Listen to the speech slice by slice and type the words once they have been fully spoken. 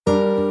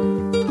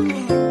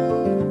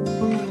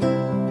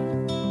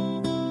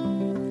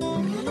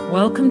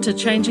Welcome to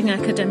Changing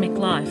Academic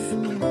Life.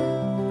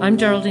 I'm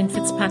Geraldine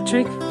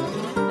Fitzpatrick,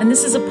 and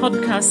this is a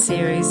podcast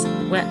series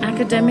where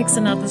academics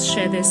and others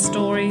share their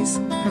stories,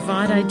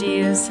 provide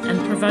ideas, and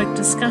provoke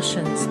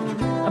discussions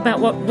about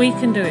what we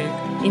can do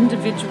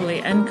individually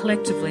and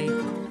collectively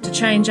to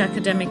change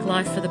academic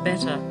life for the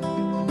better.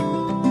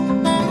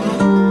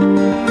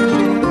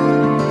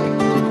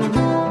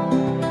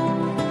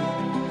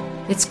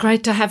 It's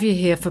great to have you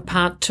here for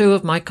part 2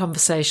 of my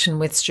conversation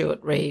with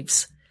Stuart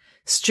Reeves.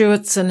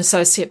 Stuart's an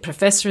Associate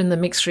Professor in the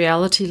Mixed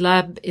Reality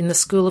Lab in the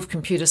School of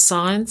Computer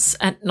Science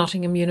at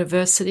Nottingham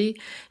University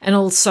and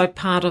also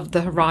part of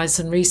the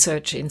Horizon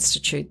Research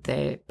Institute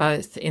there,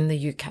 both in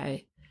the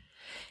UK.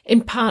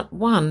 In part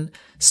 1,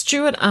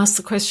 Stuart asked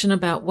the question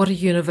about what are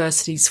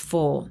universities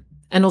for,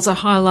 and also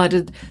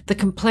highlighted the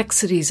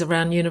complexities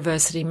around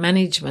university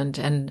management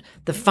and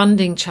the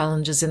funding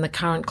challenges in the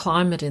current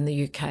climate in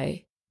the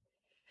UK.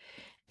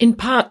 In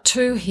part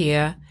 2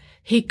 here,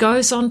 he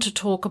goes on to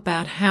talk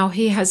about how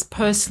he has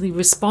personally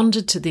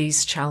responded to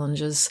these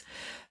challenges,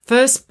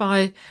 first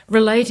by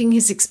relating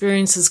his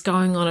experiences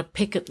going on a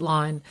picket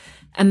line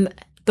and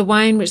the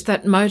way in which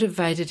that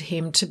motivated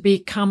him to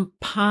become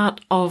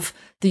part of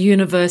the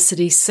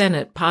university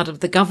senate, part of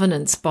the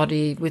governance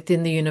body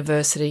within the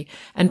university,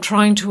 and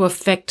trying to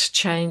affect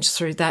change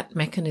through that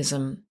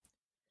mechanism.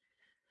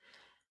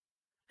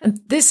 And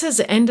this has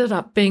ended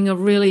up being a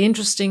really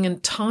interesting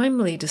and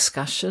timely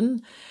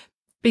discussion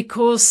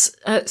because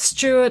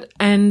Stuart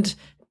and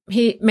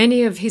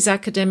many of his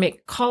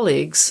academic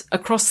colleagues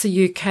across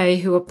the UK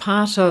who are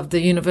part of the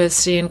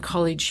University and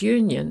College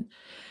Union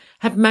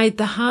have made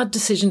the hard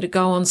decision to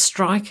go on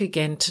strike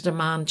again to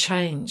demand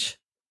change.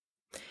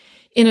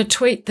 In a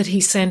tweet that he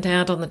sent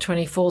out on the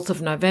 24th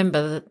of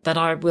November that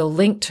I will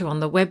link to on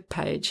the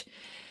webpage,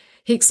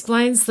 he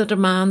explains the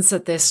demands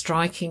that they're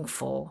striking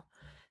for.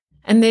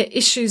 And they're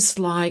issues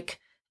like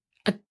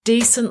a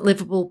decent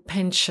livable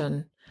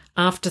pension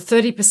after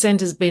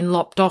 30% has been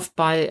lopped off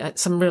by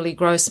some really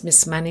gross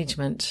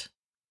mismanagement.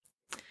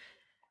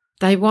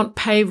 They want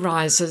pay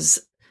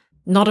rises,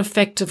 not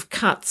effective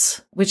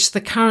cuts, which the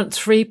current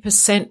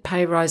 3%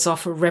 pay rise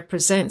offer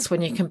represents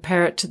when you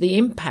compare it to the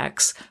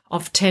impacts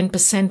of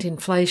 10%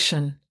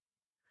 inflation.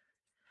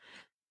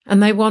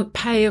 And they want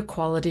pay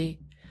equality,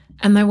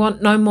 and they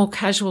want no more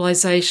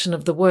casualisation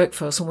of the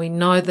workforce, and we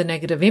know the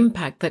negative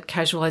impact that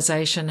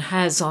casualisation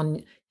has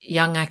on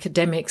young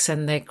academics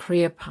and their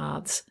career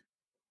paths.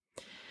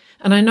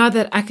 And I know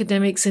that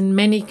academics in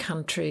many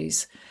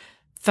countries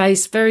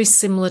face very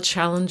similar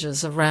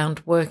challenges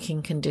around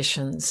working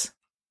conditions.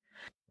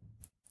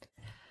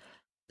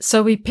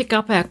 So we pick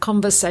up our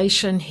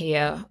conversation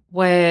here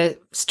where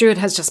Stuart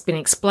has just been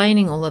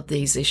explaining all of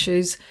these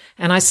issues,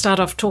 and I start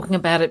off talking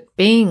about it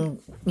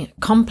being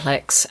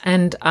complex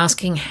and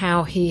asking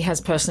how he has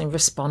personally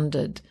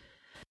responded.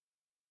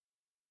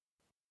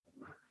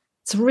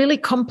 It's a really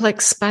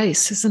complex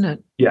space, isn't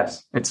it?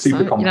 Yes, it's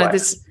super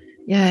complex.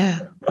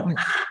 Yeah.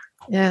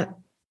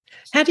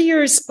 How do you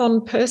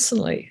respond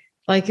personally?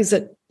 Like, is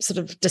it sort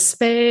of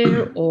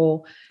despair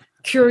or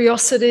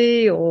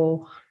curiosity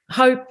or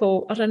hope,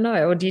 or I don't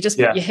know, or do you just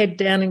put your head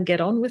down and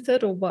get on with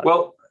it, or what?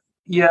 Well,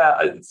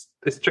 yeah,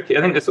 it's tricky.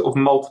 I think there's sort of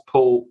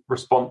multiple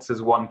responses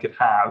one could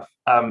have.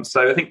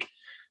 So I think,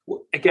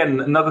 again,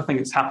 another thing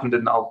that's happened,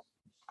 and I'll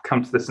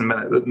come to this in a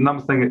minute,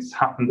 another thing that's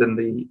happened in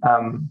the,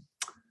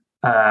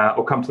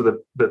 I'll come to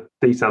the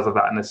details of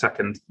that in a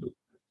second.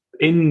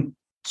 In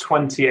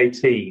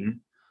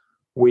 2018,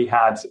 we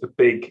had a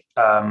big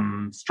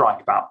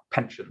strike about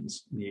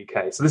pensions in the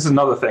UK. So this is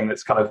another thing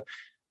that's kind of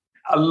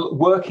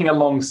working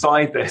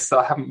alongside this.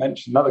 I haven't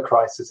mentioned another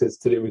crisis is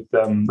to do with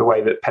the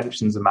way that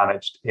pensions are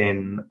managed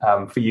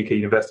for UK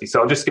universities.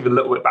 So I'll just give a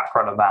little bit of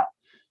background on that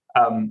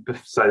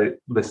so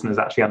listeners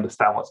actually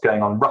understand what's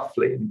going on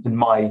roughly in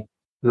my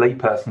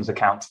layperson's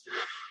account.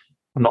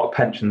 I'm not a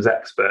pensions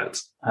expert,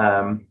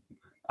 and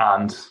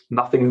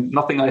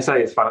nothing I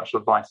say is financial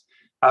advice.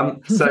 I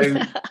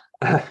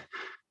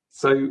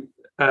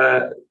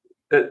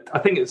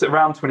think it's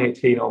around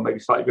 2018 or maybe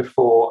slightly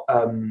before,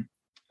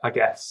 I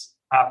guess,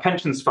 our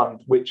pensions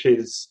fund, which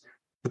is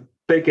the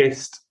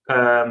biggest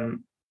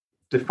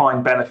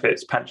defined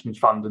benefits pension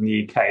fund in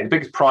the UK, the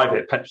biggest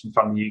private pension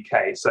fund in the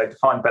UK. So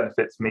defined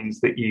benefits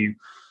means that you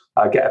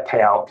get a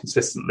payout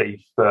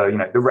consistently for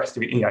the rest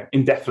of it,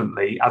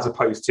 indefinitely, as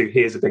opposed to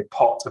here's a big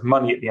pot of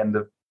money at the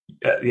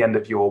end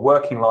of your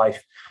working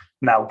life.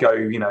 Now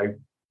go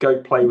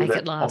play with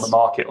it on the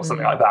market or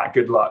something like that.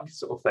 Good luck,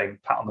 sort of thing.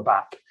 Pat on the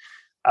back.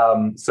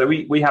 So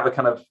we have a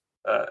kind of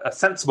a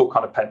sensible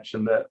kind of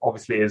pension that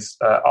obviously is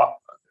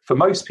for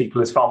most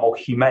people is far more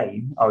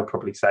humane, I would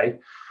probably say.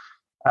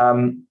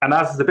 And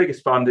as the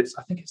biggest fund,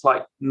 I think it's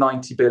like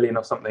 90 billion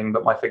or something,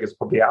 but my figure's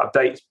probably out of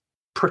date.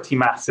 Pretty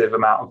massive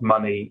amount of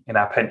money in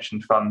our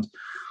pension fund.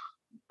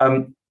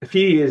 A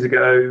few years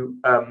ago,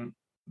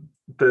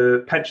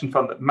 the pension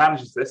fund that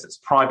manages this, it's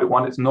a private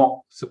one. It's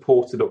not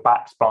supported or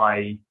backed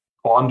by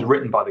or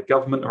underwritten by the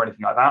government or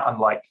anything like that,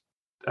 unlike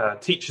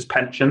teachers'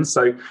 pensions.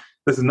 So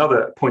there's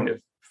another point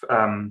of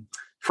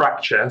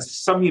fracture.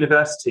 Some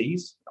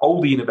universities,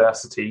 older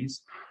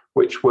universities,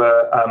 which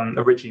were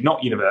originally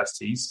not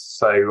universities,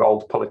 so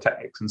old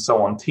polytechnics and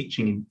so on,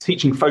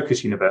 teaching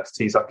focus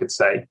universities, I could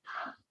say.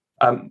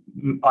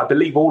 I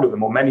believe all of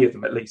them, or many of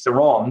them at least, are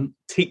on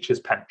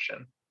teachers'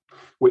 pension,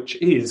 which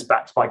is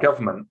backed by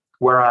government.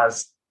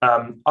 Whereas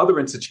other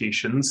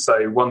institutions,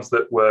 so ones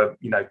that were,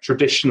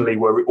 traditionally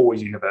were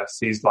always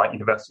universities, like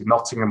University of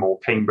Nottingham or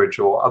Cambridge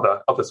or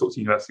other sorts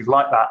of universities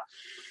like that,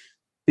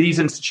 these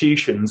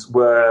institutions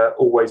were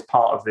always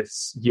part of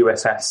this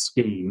USS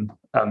scheme,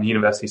 the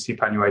University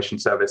Superannuation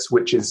Service,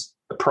 which is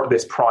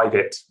this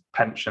private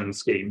pension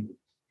scheme.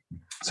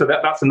 So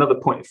that's another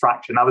point of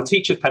fracture. Now, the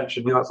teacher's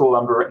pension, that's all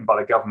underwritten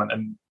by the government,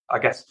 and I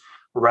guess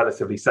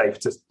relatively safe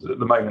at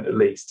the moment, at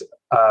least.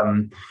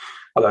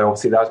 Although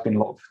obviously there's been a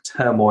lot of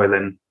turmoil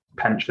in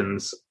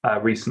pensions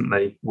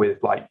recently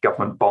with like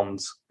government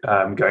bonds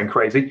going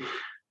crazy.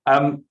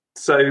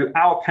 So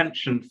our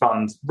pension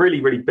fund,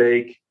 really, really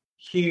big,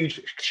 huge,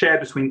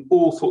 shared between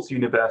all sorts of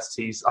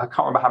universities. I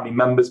can't remember how many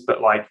members,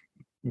 but like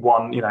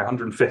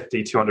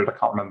 150, 200, I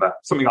can't remember,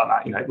 something like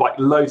that, like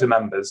loads of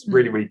members,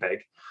 really, really big.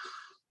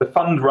 The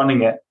fund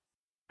running it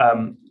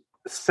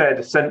said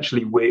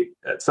essentially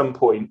at some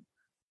point,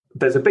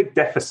 there's a big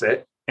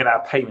deficit in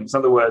our payments. In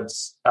other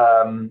words,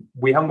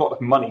 we haven't got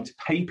enough money to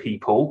pay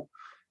people.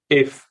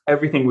 If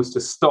everything was to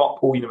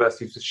stop, all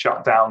universities to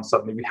shut down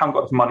suddenly, we haven't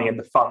got enough money in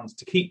the fund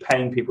to keep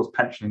paying people's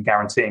pension and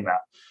guaranteeing that.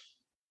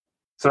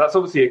 So that's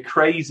obviously a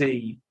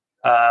crazy,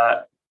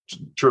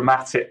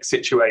 dramatic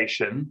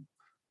situation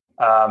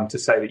to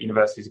say that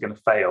universities are going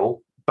to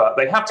fail. But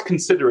they have to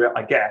consider it,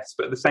 I guess.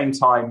 But at the same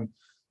time,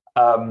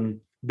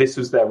 this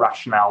was their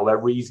rationale, their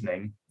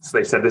reasoning. So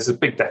they said there's a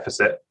big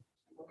deficit.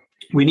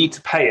 We need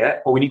to pay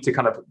it, or we need to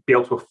kind of be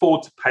able to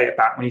afford to pay it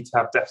back. We need to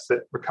have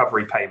deficit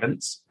recovery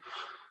payments.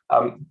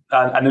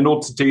 And in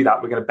order to do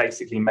that, we're going to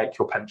basically make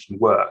your pension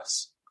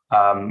worse.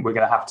 We're going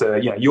to have to,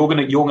 you're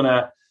going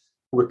to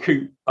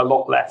recoup a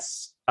lot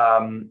less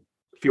for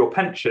your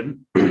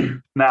pension.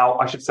 Now,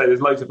 I should say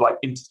there's loads of like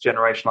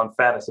intergenerational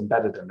unfairness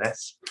embedded in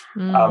this.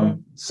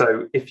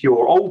 So if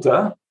you're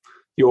older,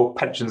 your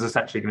pension is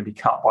essentially going to be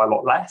cut by a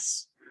lot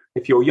less.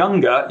 If you're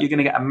younger, you're going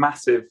to get a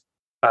massive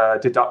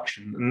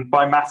deduction. And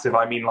by massive,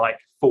 I mean like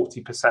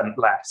 40%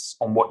 less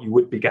on what you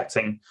would be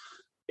getting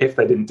if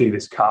they didn't do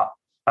this cut.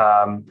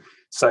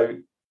 So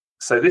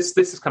this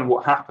is kind of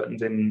what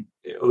happened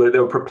although they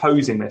were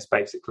proposing this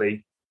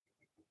basically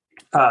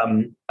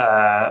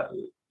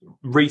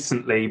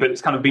recently, but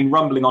it's kind of been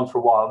rumbling on for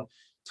a while.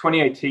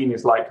 2018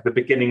 is like the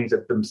beginnings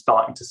of them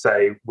starting to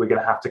say, we're going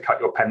to have to cut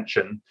your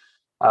pension.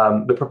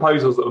 The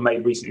proposals that were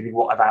made recently,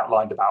 what I've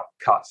outlined about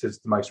cuts, is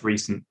the most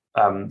recent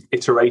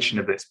iteration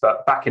of this.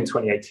 But back in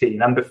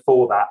 2018 and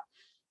before that,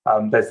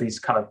 there's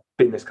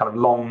been this kind of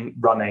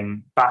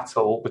long-running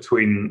battle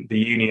between the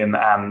union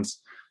and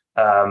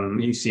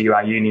UCU,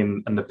 our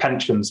union, and the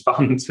pensions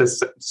fund,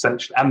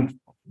 essentially, and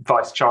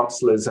vice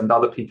chancellors and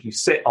other people who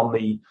sit on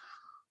the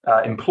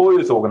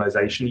employers'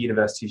 organisation,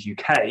 Universities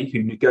UK,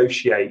 who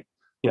negotiate.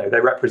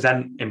 They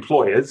represent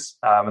employers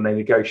and they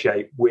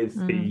negotiate with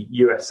the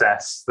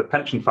USS, the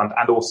pension fund,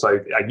 and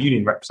also our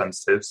union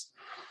representatives.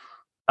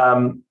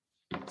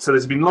 So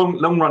there's been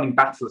long-running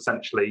battle,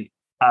 essentially,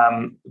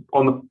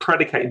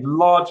 predicated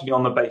largely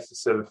on the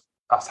basis of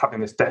us having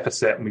this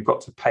deficit and we've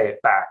got to pay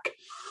it back.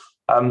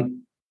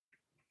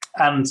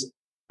 And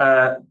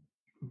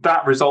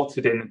that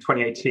resulted in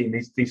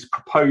 2018,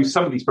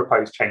 some of these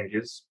proposed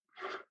changes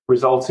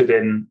resulted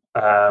in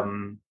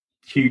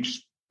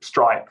huge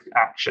strike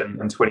action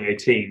in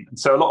 2018. And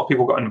so a lot of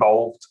people got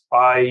involved.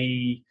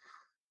 I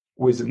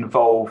was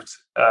involved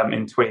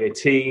in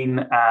 2018,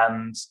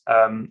 and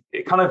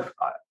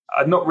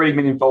I'd not really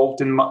been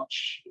involved in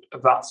much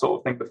of that sort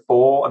of thing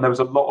before. And there was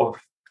a lot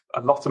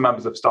of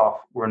members of staff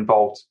were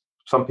involved.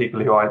 Some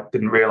people who I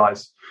didn't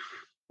realise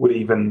would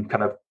even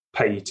kind of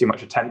pay too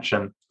much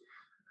attention.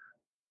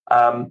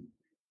 And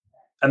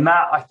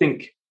that, I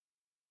think,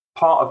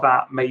 part of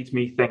that made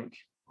me think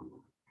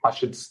I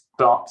should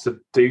start to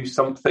do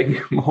something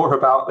more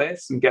about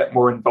this and get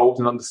more involved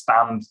and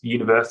understand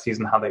universities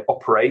and how they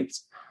operate.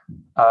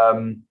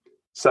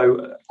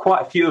 So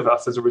quite a few of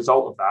us, as a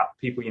result of that,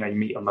 people, you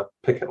meet on the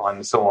picket line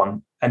and so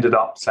on, ended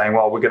up saying,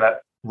 well, we're going to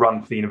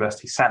run for the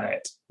university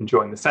senate and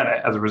join the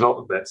senate as a result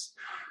of this.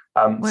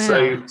 Wow.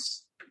 So,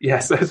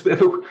 yes,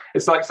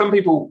 it's like some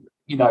people,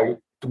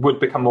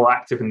 would become more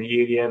active in the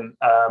union.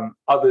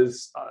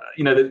 Others,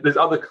 there's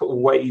other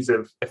ways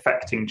of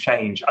affecting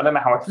change. I don't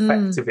know how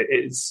effective it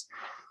is,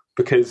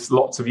 because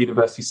lots of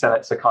university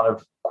senates are kind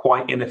of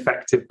quite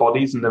ineffective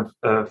bodies and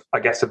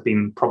have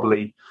been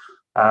probably,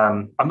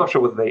 I'm not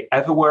sure whether they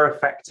ever were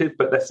effective,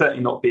 but they're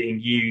certainly not being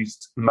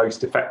used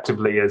most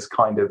effectively as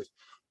kind of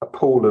a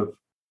pool of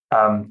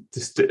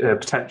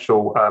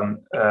potential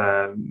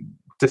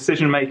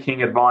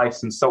decision-making,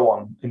 advice, and so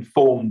on,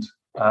 informed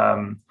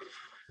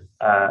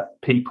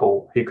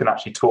people who can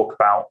actually talk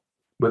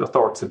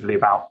authoritatively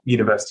about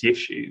university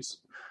issues.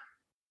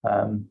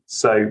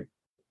 So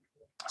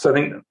I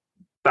think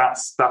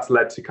that's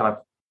led to kind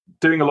of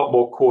doing a lot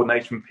more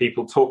coordination with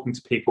people, talking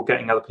to people,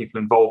 getting other people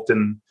involved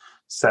in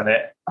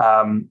Senate.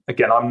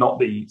 Again, I'm not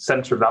the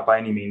centre of that by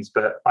any means,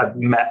 but I've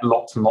met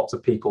lots and lots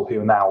of people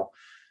who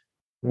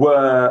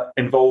were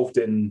involved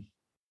in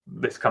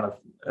this kind of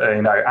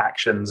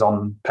actions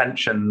on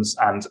pensions.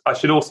 And I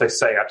should also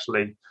say,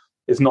 actually,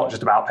 it's not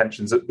just about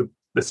pensions.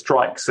 The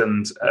strikes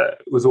and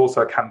was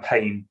also a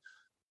campaign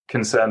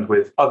concerned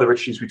with other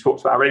issues we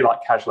talked about, really, like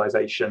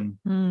casualisation,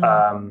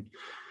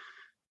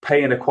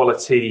 pay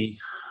inequality,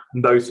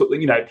 and those sort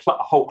of,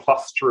 a whole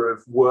cluster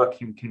of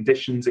working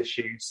conditions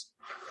issues.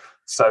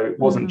 So it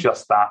wasn't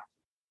just that.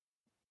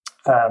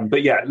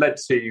 But yeah, it led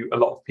to a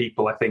lot of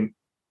people, I think,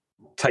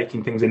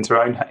 taking things into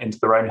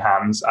their own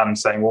hands and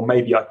saying, well,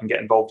 maybe I can get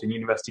involved in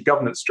university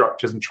governance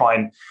structures and try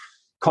and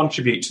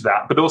contribute to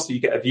that. But also you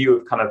get a view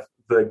of kind of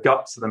the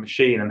guts of the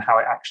machine and how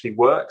it actually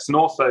works. And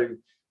also,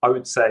 I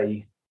would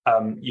say,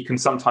 you can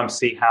sometimes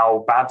see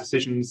how bad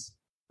decisions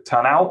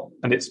turn out.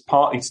 And it's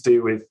partly to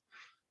do with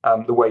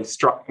the way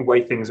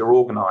things are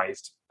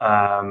organised.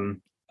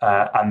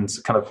 And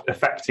kind of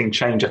affecting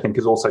change, I think,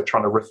 is also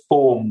trying to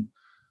reform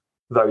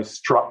those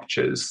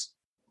structures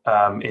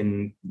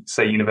in,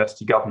 say,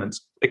 university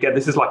governance. Again,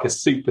 this is like a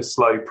super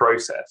slow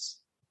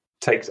process.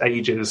 It takes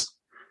ages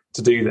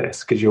to do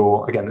this because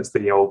it's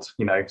the old,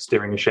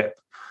 steering a ship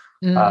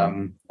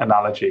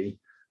analogy.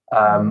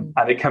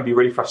 And it can be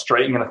really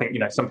frustrating. And I think,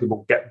 some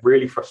people get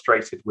really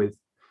frustrated with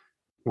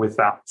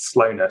that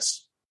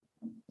slowness.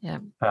 Yeah.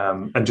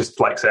 And just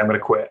like say, I'm going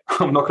to quit.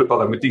 I'm not going to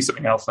bother. I'm going to do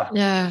something else now.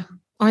 Yeah.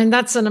 I mean,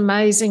 that's an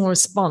amazing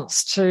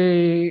response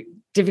to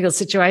difficult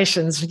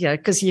situations,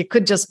 because you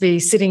could just be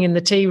sitting in the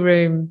tea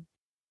room,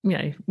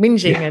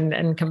 whinging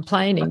and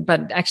complaining,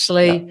 but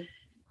actually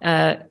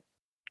making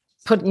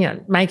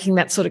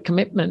that sort of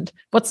commitment.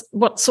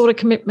 What sort of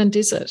commitment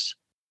is it?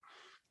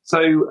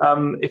 So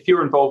if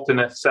you're involved in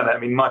a Senate, I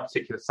mean, my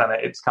particular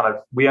Senate, it's kind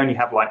of, we only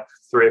have like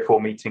 3 or 4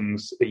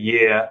 meetings a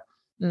year.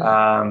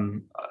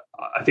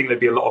 I think there'd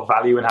be a lot of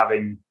value in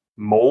having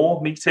more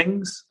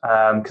meetings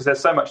because there's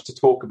so much to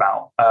talk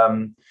about.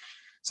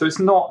 So it's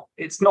not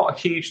a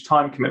huge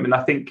time commitment.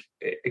 I think,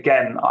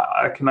 again,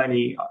 I can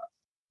only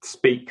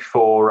speak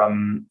for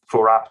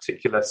our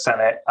particular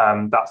Senate.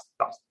 That's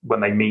when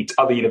they meet.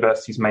 Other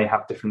universities may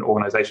have different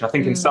organisation. I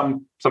think in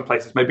some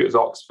places, maybe it was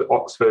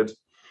Oxford,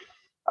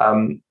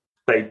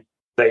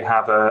 they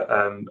have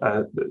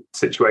a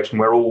situation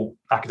where all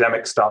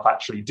academic staff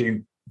actually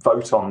do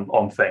vote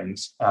on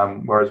things,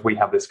 whereas we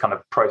have this kind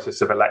of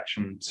process of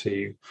election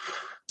to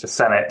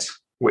Senate,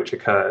 which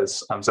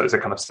occurs. So it's a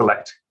kind of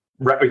select,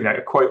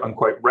 quote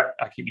unquote,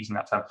 I keep using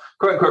that term,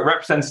 quote unquote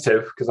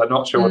representative, because I'm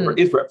not sure whether it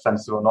is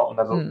representative or not. And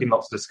there's been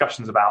lots of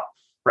discussions about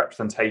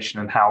representation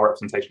and how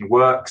representation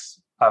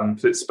works.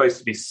 So it's supposed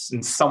to be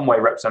in some way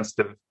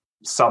representative of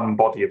some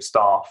body of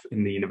staff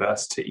in the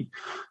university.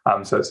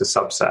 So it's a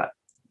subset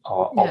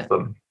of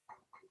them.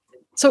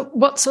 So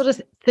what sort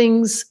of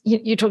things,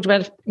 you talked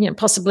about,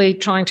 possibly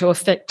trying to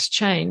affect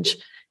change.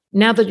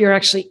 Now that you're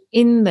actually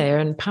in there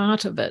and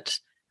part of it,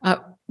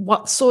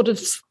 what sort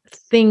of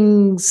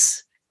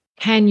things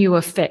can you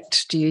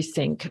affect, do you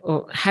think,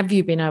 or have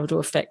you been able to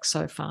affect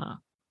so far?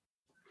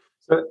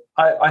 So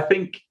I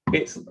think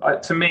it's,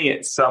 to me,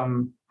 it's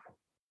I'm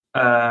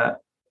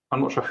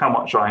not sure how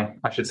much I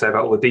should say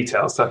about all the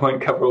details, so I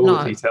won't cover all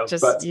the details.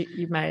 But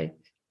you may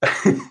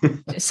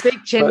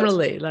speak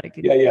generally,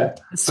 the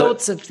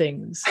sorts of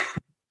things.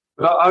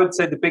 But I would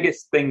say the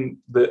biggest thing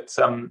that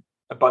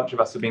a bunch of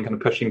us have been kind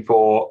of pushing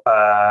for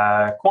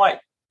quite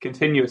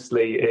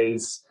continuously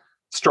is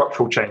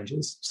structural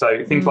changes.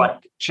 So things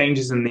like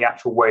changes in the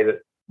actual way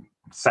that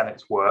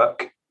Senates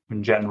work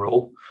in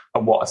general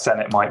and what a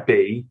Senate might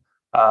be.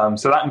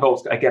 So that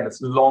involves, again,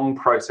 this long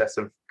process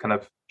of kind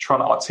of trying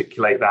to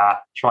articulate that,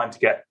 trying to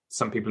get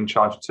some people in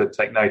charge to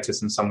take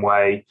notice in some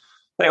way.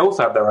 They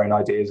also have their own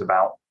ideas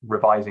about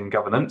revising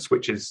governance,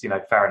 which is,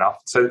 fair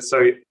enough. So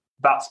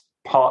that's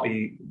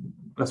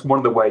one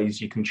of the ways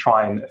you can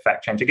try and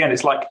affect change. Again,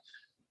 it's like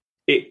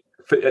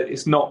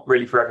it's not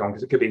really for everyone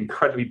because it could be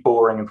incredibly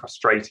boring and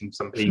frustrating for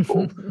some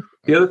people.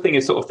 The other thing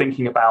is sort of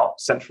thinking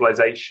about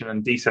centralization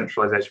and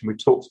decentralization.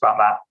 We've talked about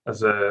that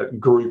as a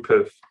group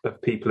of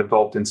people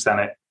involved in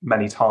Senate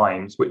many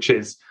times, which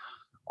is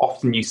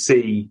often you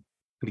see,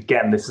 and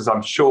again,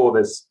 I'm sure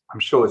this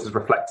is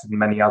reflected in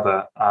many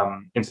other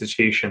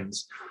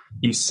institutions.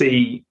 You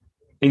see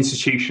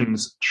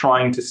institutions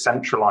trying to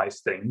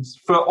centralize things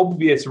for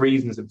obvious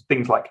reasons of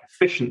things like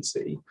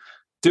efficiency.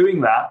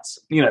 Doing that,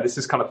 this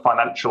is kind of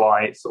financial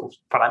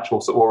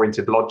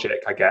oriented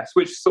logic, I guess,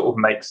 which sort of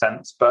makes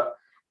sense. But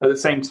at the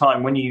same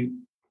time, when you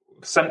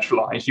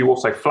centralize, you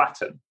also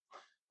flatten,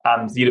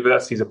 and the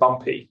universities are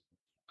bumpy.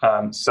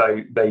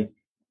 So in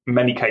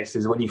many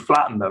cases, when you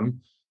flatten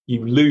them,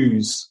 you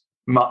lose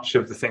much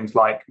of the things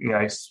like,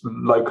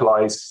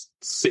 localized,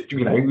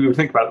 we would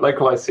think about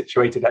localized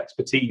situated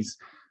expertise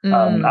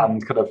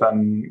and kind of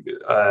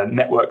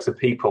networks of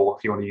people,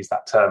 if you want to use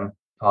that term,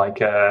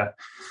 like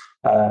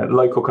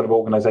local kind of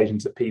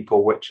organizations of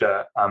people which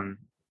are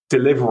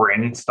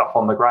delivering stuff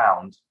on the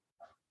ground.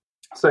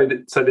 So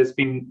there's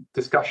been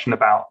discussion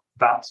about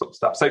that sort of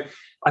stuff. So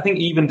I think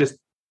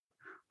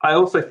I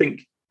also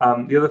think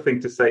the other thing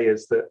to say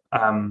is that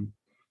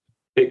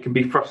it can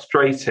be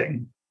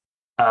frustrating,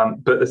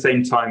 but at the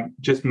same time,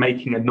 just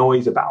making a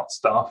noise about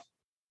stuff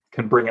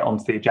can bring it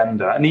onto the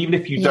agenda. And even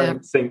if you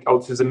don't think,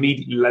 this has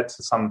immediately led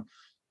to some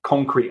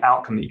concrete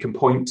outcome that you can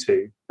point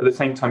to, at the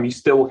same time, you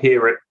still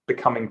hear it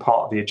becoming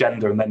part of the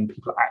agenda, and then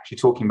people are actually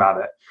talking about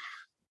it.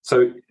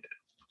 So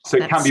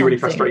it can be really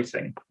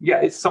frustrating. Yeah,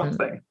 it's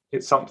something.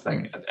 It's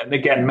something. And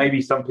again,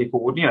 maybe some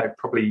people would,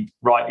 probably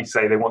rightly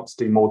say they want to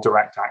do more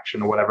direct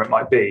action or whatever it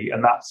might be,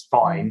 and that's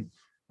fine.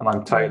 And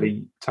I'm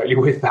totally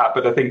with that.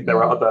 But I think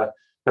there are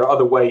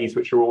other ways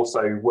which are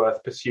also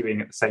worth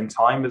pursuing at the same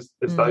time as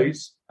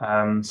those.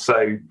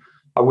 So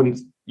I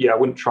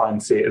wouldn't try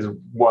and see it as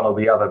one or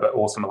the other, but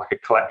also like a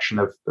collection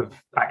of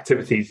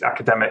activities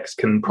academics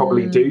can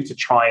probably do to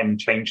try and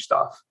change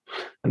stuff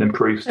and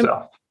improve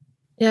stuff.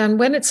 Yeah, and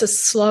when it's a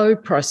slow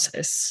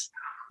process,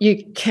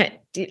 you can't,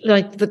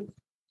 like the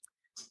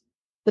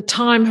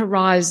time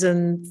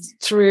horizon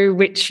through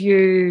which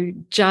you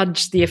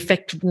judge the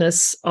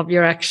effectiveness of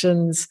your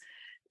actions,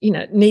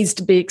 needs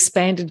to be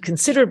expanded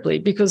considerably,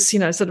 because,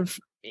 sort of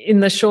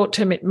in the short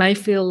term, it may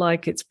feel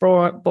like it's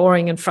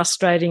boring and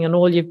frustrating, and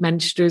all you've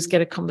managed to do is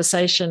get a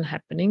conversation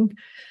happening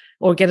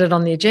or get it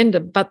on the agenda.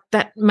 But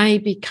that may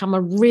become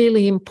a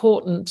really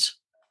important,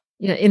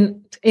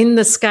 in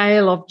the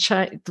scale of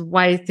the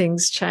way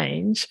things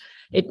change,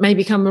 it may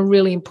become a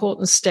really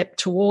important step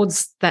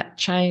towards that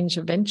change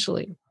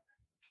eventually.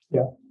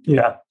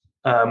 Yeah,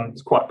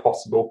 it's quite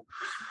possible.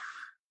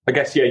 I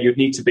guess, you'd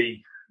need to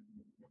be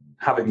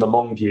having the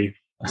long view,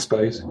 I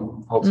suppose,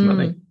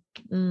 ultimately.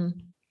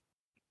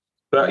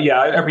 But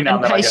every now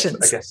and then, I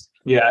guess,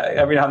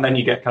 every now and then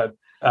you get kind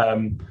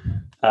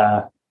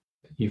of,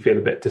 you feel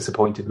a bit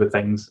disappointed with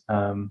things.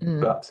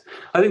 But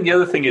I think the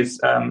other thing is,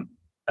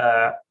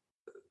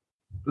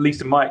 at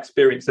least in my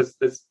experience,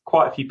 there's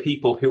quite a few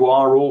people who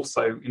are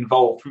also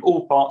involved from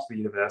all parts of the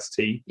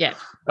university, at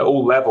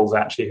all levels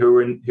actually, who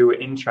are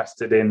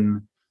interested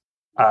in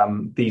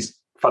these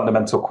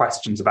fundamental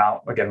questions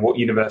about, again, what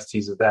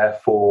universities are there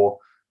for,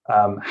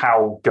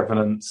 how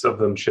governance of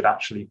them should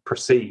actually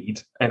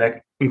proceed, and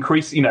again,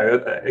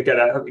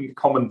 I think a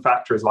common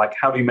factor is like,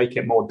 how do you make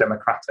it more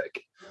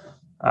democratic?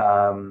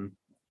 How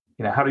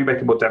do you make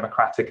it more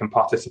democratic and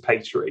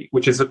participatory,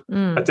 which is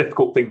a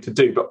difficult thing to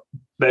do, but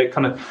they're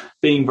kind of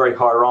being very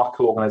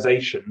hierarchical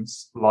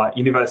organizations, like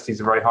universities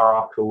are very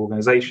hierarchical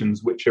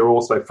organizations, which are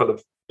also full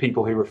of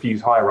people who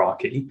refuse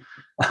hierarchy,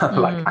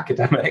 like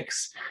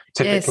academics,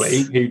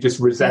 typically, who just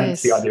resent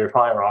the idea of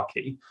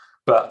hierarchy.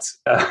 But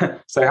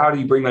so how do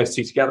you bring those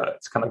two together?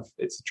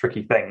 It's a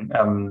tricky thing.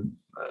 And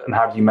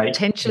how do you make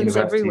tensions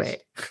everywhere?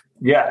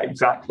 Yeah,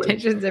 exactly.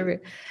 Tensions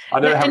everywhere.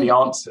 I don't have any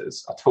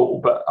answers at all,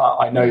 but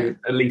I know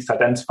at least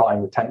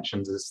identifying the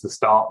tensions is the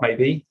start,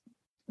 maybe.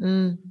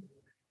 And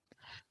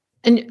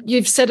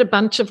you've said a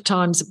bunch of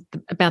times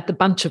about the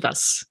bunch of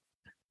us.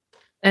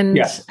 And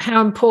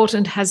how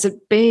important has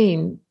it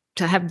been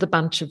to have the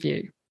bunch of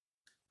you?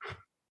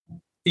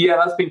 Yeah,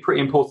 that's been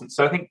pretty important.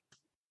 So I think,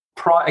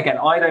 again,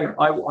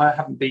 I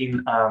haven't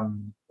been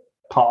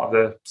part of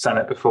the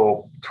Senate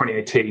before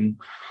 2018,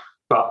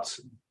 but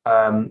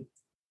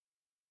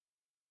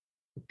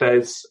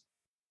there's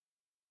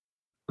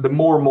the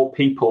more and more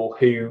people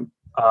who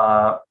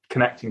are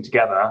connecting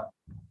together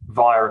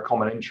via a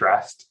common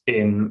interest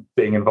in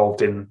being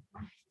involved in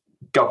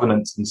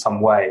governance in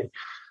some way,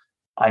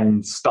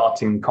 and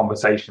starting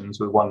conversations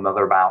with one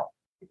another about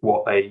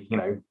what they,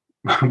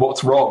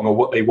 what's wrong, or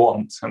what they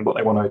want, and what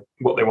they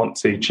want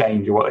to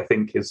change, or what they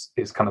think is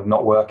kind of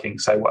not working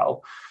so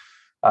well.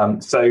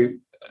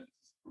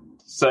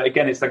 So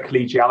again, it's a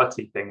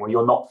collegiality thing where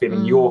you're not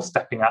feeling you're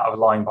stepping out of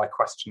line by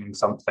questioning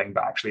something,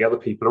 but actually other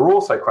people are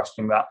also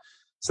questioning that.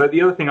 So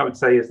the other thing I would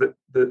say is that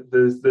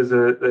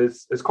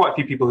there's quite a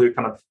few people who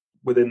kind of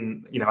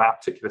within our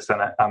particular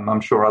Senate,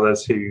 I'm sure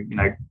others who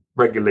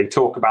regularly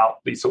talk about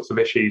these sorts of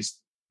issues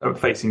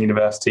facing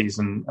universities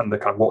and the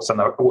kind of what's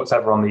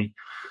ever on the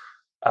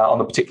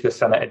particular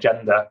Senate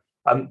agenda.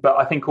 But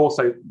I think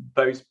also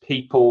those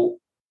people,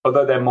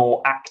 although they're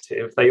more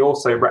active, they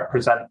also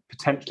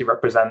potentially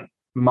represent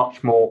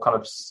much more kind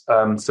of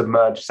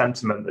submerged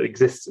sentiment that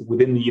exists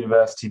within the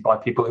university by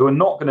people who are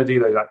not going to do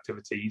those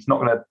activities, not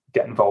going to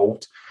get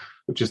involved,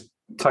 which is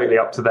totally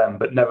up to them.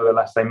 But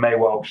nevertheless, they may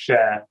well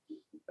share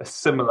a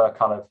similar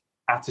kind of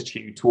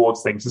attitude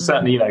towards things. And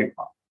certainly,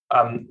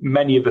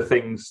 many of the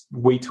things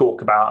we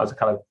talk about as a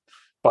kind of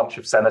bunch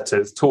of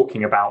senators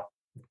talking about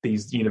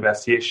these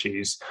university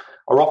issues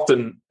are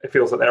often, it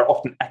feels like they're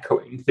often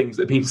echoing things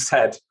that have been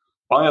said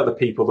by other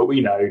people that we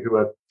know who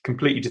are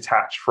completely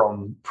detached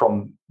from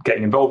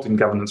getting involved in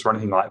governance or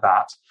anything like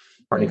that,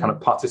 or any kind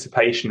of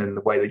participation in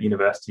the way that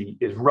university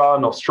is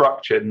run or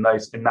structured in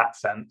that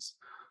sense,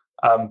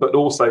 but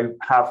also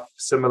have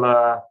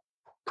similar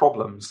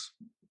problems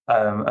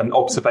and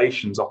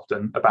observations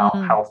often about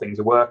how things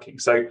are working.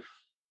 So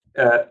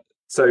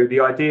the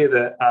idea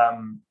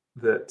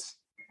that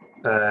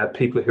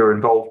people who are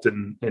involved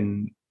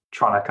in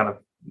trying to kind of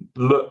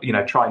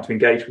trying to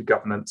engage with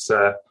governance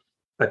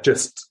are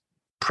just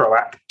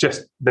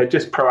they're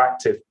just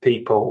proactive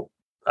people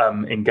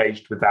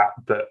engaged with that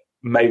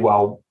may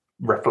well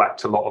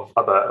reflect a lot of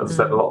other, as I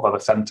said, a lot of other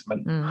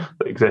sentiment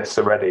that exists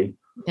already.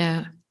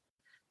 Yeah.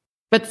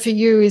 But for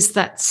you, is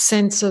that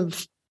sense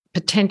of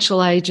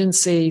potential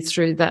agency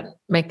through that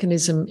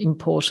mechanism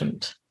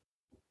important?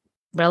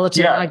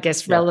 Relative, Yeah. I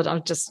guess, relative.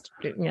 I'm just,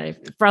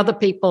 for other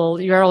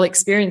people, you're all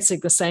experiencing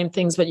the same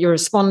things, but you're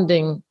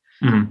responding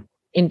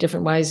in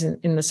different ways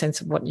in the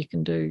sense of what you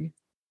can do.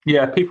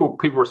 Yeah, people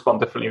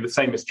respond differently. The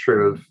same is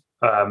true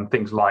of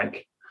things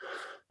like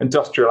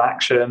industrial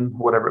action,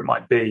 whatever it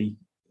might be.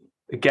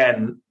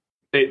 Again,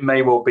 it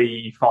may well be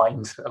you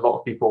find a lot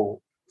of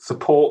people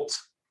support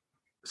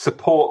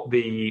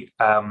the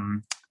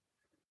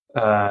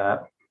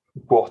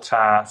what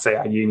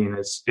our union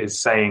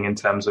is saying in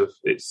terms of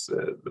its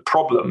the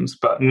problems,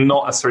 but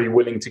not necessarily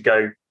willing to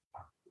go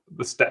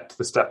the step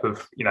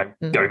of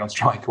going on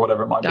strike or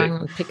whatever it might going be.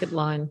 on picket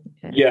line.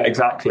 Yeah,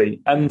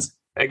 exactly. And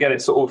again,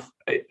 it's sort of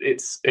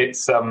it's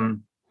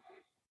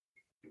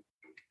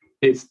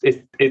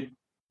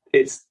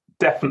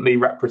definitely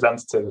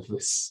representative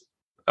of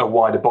a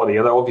wider body.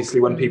 Although obviously,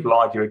 when people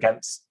argue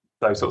against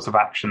those sorts of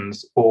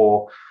actions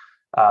or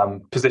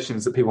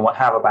positions that people might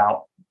have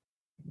about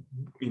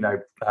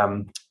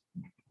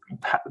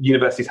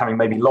universities having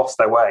maybe lost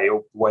their way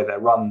or the way they're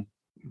run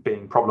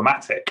being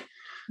problematic.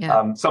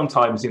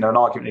 Sometimes, an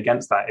argument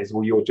against that is,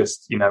 well, you're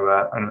just,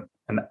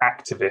 an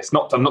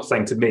activist. I'm not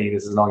saying to me,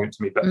 this is an argument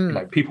to me,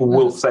 but people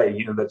will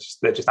say,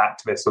 they're just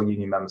activists or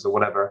union members or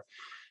whatever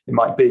it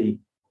might be.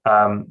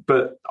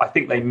 But I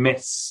think they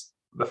miss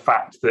the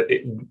fact that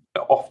it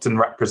often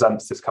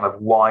represents this kind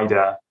of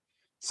wider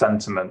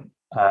sentiment.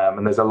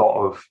 And there's a lot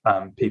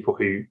of people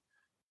who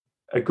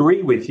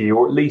agree with you,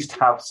 or at least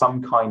have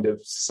some kind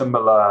of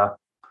similar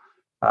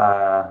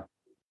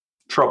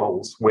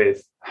troubles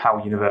with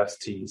how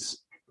universities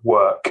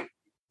work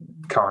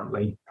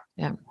currently.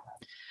 Yeah.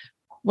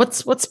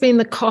 What's been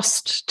the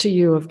cost to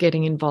you of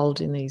getting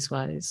involved in these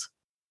ways?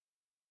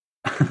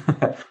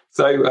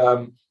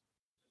 So,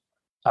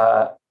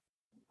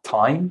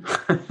 time.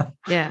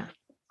 Yeah.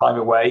 Time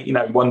away,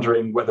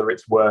 wondering whether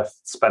it's worth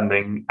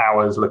spending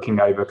hours looking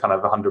over kind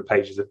of 100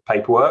 pages of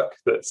paperwork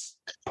that's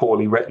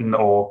poorly written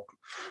or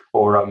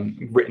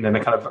written in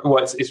a kind of,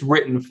 it's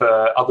written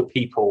for other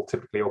people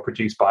typically, or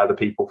produced by other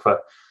people for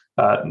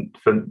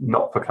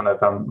not for kind of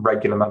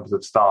regular members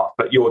of staff.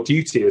 But your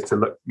duty is to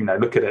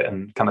look at it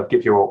and kind of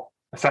give your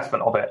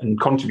assessment of it and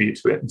contribute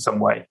to it in some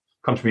way,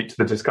 contribute to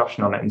the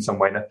discussion on it in some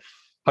way, in a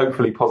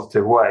hopefully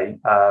positive way.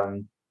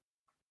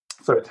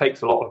 So it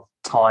takes a lot of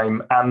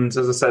time, and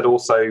as I said,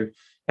 also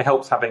it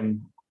helps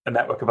having a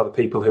network of other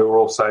people who are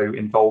also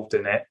involved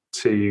in it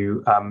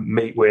to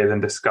meet with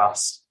and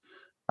discuss.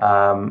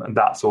 And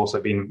that's also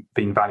been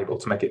valuable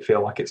to make it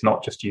feel like it's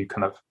not just you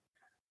kind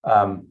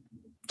of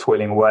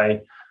toiling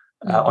away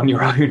on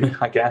your own,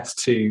 I guess,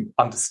 to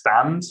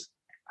understand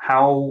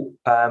how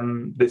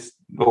this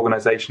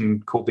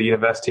organisation called the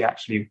university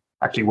actually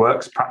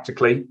works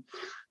practically.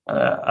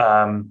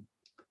 Because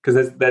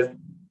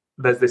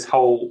there's this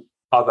whole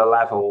other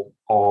level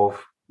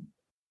of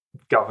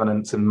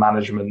governance and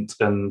management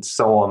and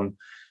so on,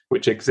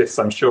 which exists,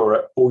 I'm sure,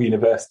 at all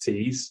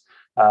universities,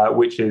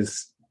 which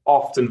is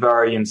often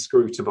very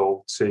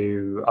inscrutable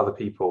to other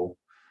people.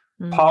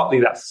 Partly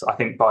that's, I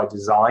think, by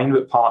design,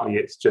 but partly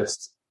it's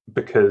just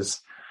because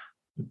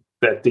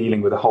they're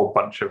dealing with a whole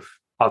bunch of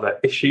other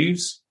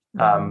issues,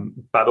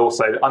 but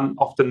also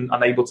often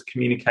unable to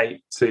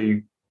communicate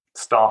to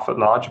staff at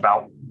large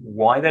about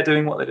why they're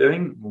doing what they're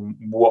doing,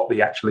 what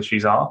the actual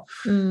issues are.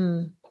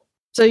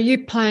 So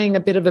you're playing a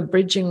bit of a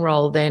bridging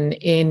role then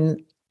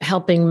in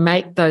helping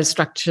make those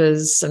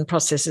structures and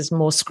processes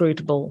more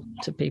scrutable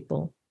to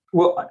people.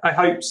 Well, I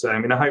hope so. I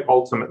mean, I hope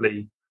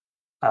ultimately,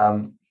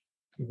 that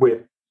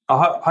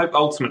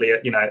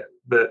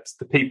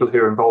the people who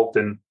are involved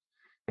in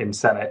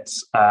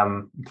senates,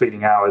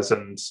 including ours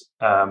and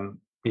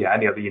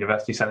any other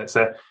university senates,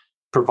 are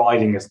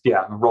providing us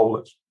a role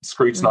of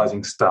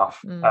scrutinising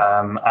stuff.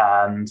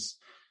 And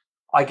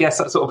I guess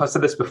that's sort of, I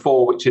said this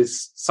before, which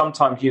is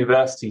sometimes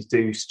universities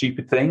do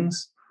stupid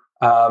things.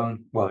 Well,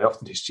 they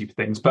often do stupid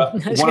things, but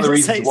one of the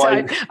reasons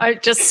why I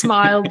just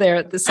smiled there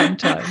at the same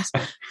time.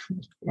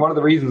 One of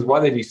the reasons why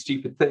they do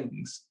stupid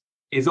things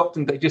is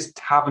often they just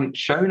haven't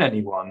shown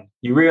anyone.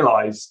 You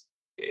realise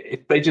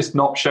if they just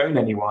not shown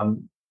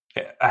anyone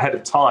ahead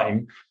of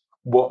time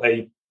what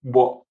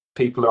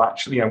people are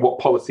actually, what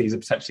policies are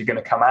potentially going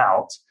to come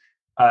out,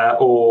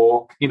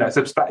 so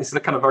it's a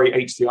kind of very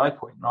HCI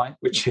point, right?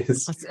 Which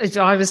is,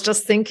 I was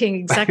just thinking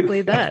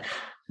exactly that.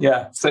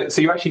 Yeah. So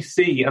you actually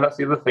see, and that's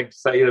the other thing to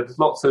say, there's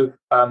lots of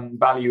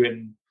value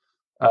in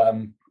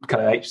kind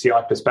of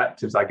HCI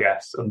perspectives, I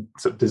guess, and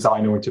sort of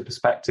design-oriented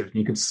perspective. And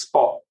you can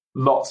spot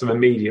lots of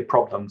immediate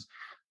problems.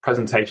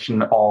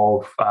 Presentation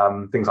of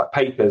things like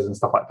papers and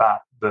stuff like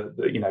that,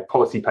 the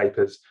policy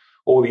papers,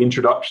 or the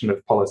introduction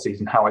of policies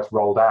and how it's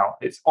rolled out.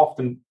 It's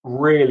often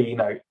really,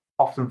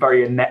 often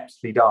very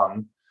ineptly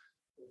done,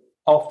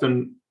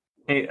 often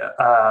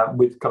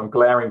with kind of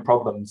glaring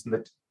problems, and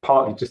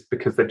partly just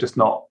because they've just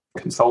not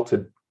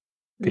consulted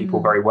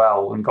people very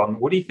well and gone,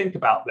 what do you think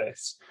about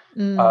this?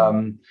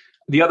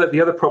 The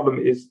other problem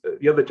is,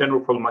 the other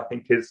general problem I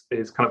think is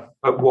kind of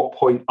at what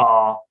point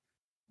are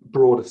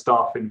broader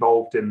staff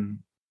involved in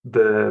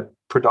the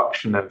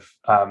production of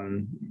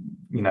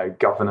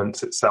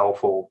governance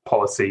itself or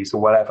policies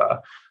or whatever,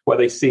 where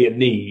they see a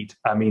need.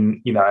 I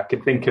mean, I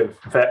can think of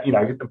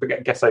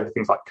guess over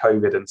things like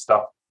COVID and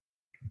stuff.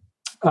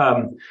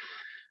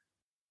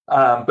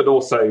 But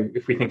also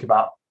if we think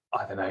about,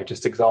 I don't know,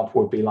 just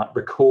example would be like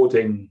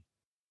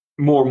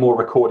more and more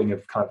recording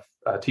of kind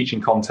of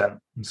teaching content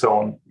and so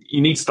on.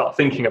 You need to start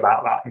thinking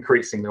about that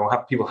increasingly,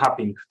 or people have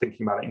been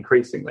thinking about it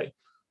increasingly.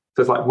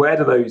 So it's like, where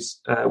does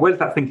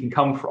that thinking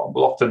come from?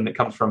 Well, often it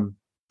comes from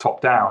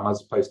top down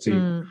as opposed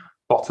to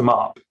bottom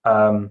up,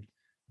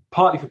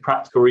 partly for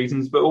practical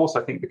reasons, but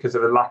also I think because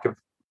of a lack of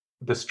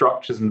the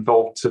structures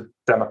involved to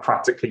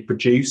democratically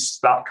produce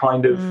that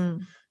kind of,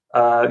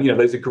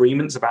 those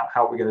agreements about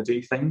how we're going to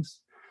do things.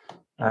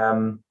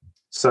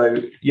 So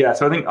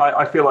I think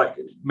I feel like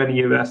many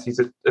universities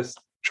are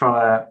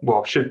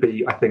should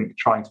be, I think,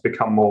 trying to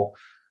become more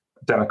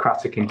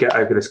democratic and get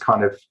over this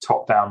kind of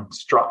top-down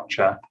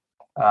structure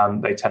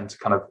they tend to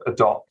kind of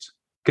adopt.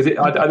 Because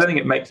I don't think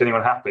it makes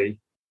anyone happy,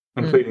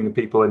 including the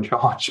people in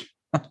charge.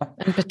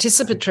 And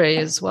participatory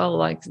as well.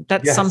 Like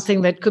that's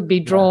something that could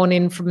be drawn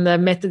in from the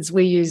methods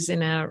we use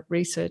in our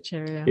research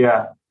area.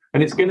 Yeah,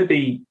 and it's going to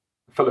be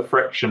full of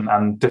friction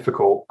and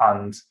difficult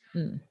and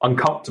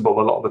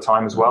uncomfortable a lot of the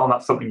time as well. And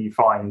that's something you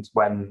find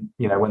when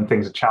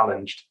things are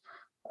challenged.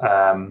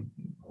 Often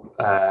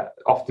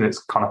it's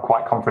kind of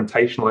quite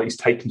confrontational, at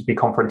least taken to be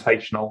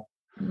confrontational,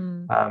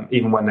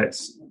 even when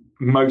it's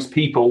most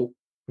people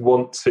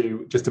want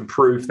to just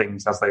improve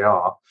things as they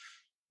are,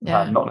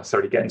 not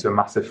necessarily get into a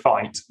massive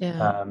fight.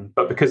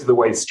 But because of the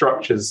way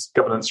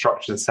governance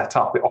structures are set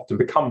up, it often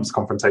becomes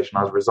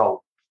confrontational as a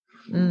result.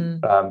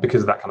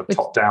 Because of that kind of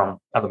top-down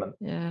element.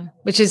 Yeah,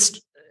 which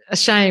is a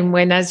shame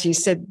when, as you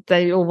said,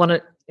 they all want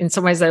it. In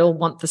some ways, they all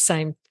want the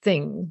same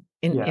thing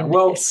in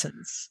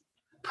essence.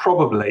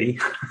 Probably,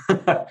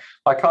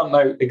 I can't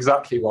know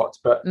exactly what,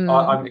 but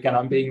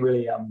I'm being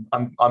really, I'm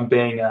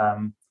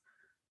trying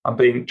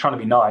to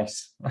be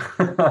nice.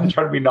 I'm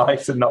trying to be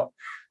nice and not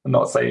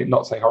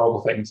say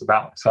horrible things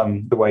about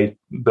the way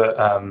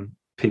that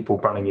people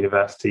running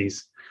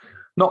universities.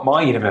 Not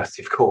my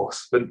university, of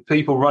course, but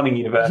people running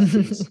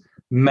universities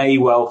may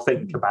well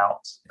think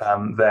about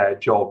their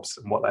jobs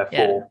and what they're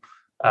for.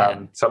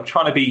 So I'm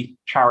trying to be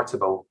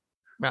charitable.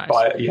 Right.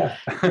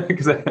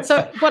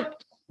 So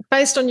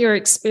based on your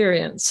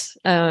experience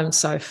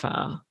so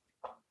far,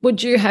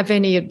 would you have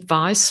any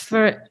advice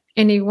for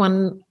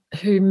anyone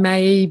who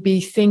may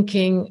be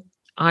thinking,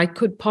 I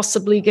could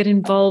possibly getting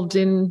involved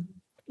in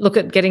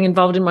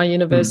my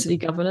university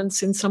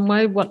governance in some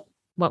way? What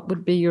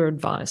would be your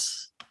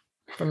advice?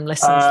 From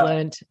lessons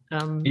learned,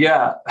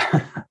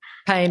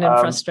 pain and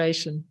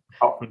frustration.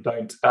 Often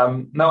don't.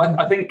 No,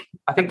 I think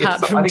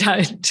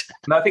don't.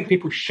 No, I think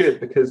people should,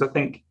 because I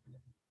think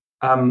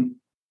the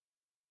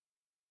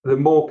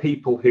more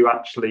people who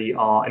actually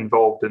are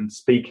involved in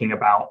speaking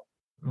about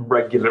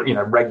regular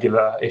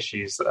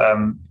issues,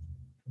 the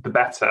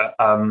better.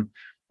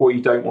 What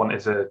you don't want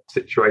is a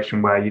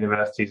situation where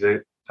universities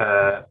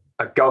are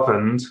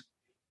governed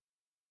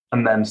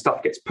and then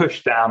stuff gets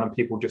pushed down and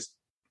people just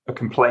are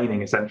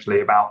complaining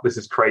essentially about, this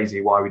is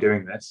crazy, why are we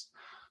doing this?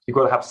 You've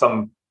got to have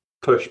some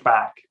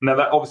pushback. Now,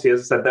 that obviously,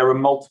 as I said, there are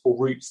multiple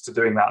routes to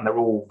doing that, and they're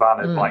all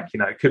valid.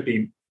 It could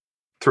be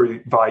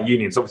via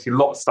unions. Obviously, a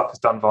lot of stuff is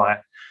done via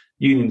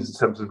unions in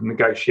terms of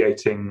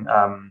negotiating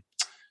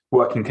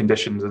working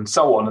conditions and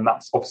so on, and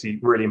that's obviously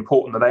really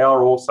important. And they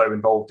are also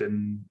involved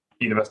in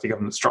university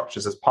governance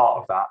structures as part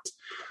of that.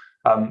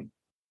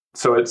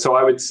 So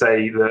I would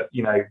say that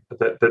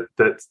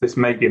that this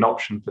may be an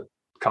option for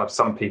kind of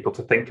some people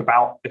to think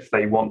about if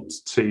they want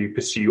to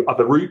pursue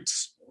other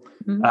routes,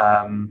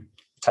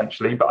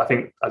 potentially. But I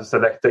think, as I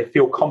said, they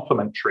feel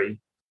complementary.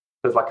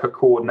 There's like a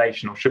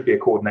coordination, or should be a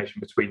coordination,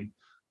 between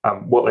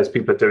what those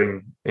people are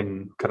doing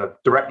in kind of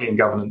directly in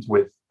governance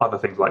with other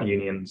things like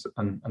unions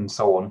and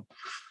so on.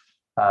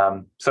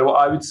 So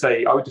I would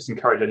say, I would just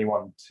encourage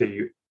anyone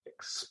to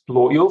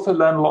explore. You also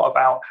learn a lot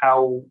about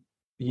how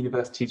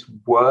universities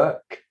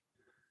work.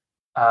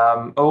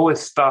 All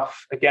this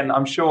stuff, again,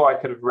 I'm sure I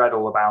could have read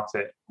all about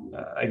it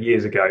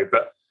years ago,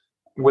 but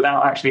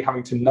without actually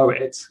having to know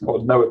it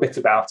or know a bit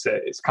about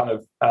it, it's kind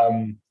of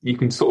you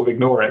can sort of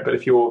ignore it. But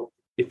if you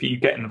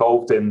get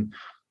involved in,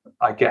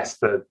 I guess,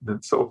 the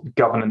sort of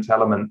governance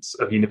elements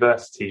of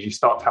universities, you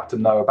start to have to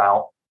know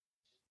about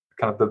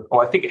kind of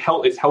I think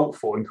it's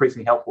helpful,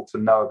 increasingly helpful, to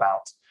know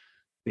about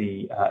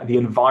the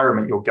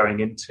environment you're going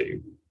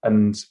into.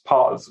 And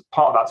part of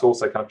that's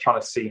also kind of trying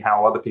to see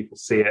how other people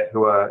see it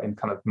who are in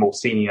kind of more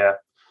senior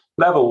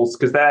levels,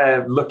 because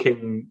they're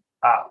looking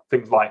at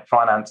things like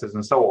finances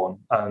and so on,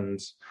 and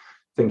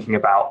thinking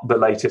about the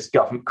latest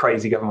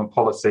crazy government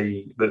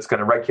policy that's going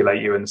to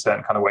regulate you in a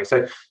certain kind of way.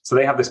 So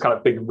they have this kind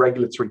of big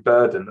regulatory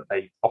burden that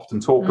they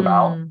often talk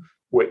about,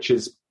 which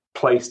is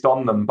placed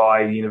on them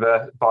by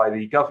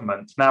the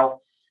government. Now,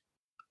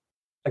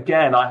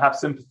 again, I have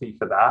sympathy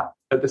for that.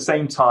 At the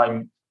same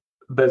time,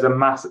 I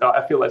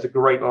feel there's a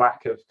great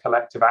lack of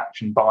collective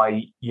action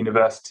by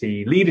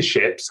university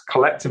leaderships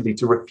collectively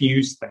to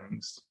refuse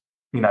things.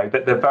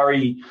 That they're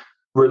very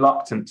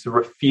reluctant to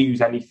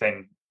refuse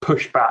anything,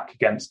 push back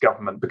against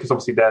government, because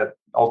obviously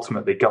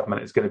ultimately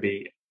government is going to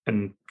be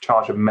in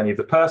charge of many of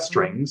the purse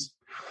strings,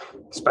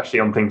 especially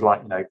on things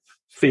like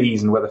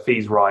fees and whether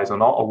fees rise or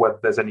not, or whether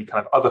there's any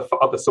kind of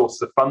other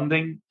sources of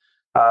funding.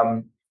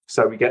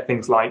 So we get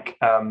things like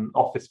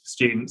Office for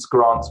Students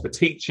grants for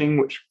teaching,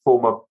 which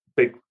form a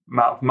big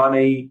amount of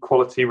money,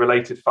 quality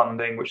related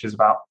funding, which is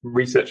about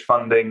research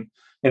funding,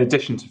 in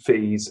addition to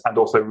fees, and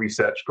also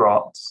research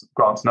grants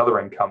and other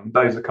income.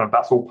 Those are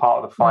that's all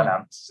part of the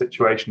finance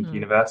situation for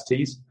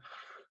universities.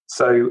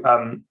 So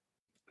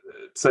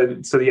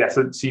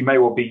you may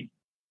well be.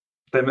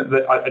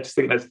 I just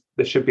think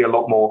there should be a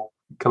lot more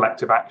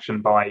collective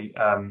action by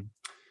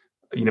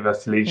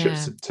university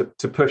leaderships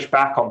to push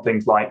back on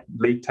things like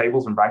league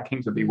tables and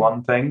rankings would be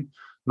one thing.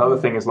 Another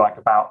thing is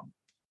about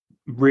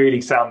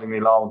really sounding the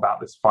alarm about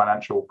this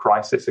financial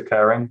crisis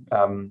occurring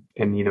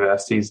in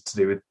universities to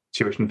do with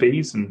tuition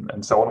fees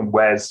and so on, and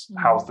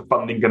how's the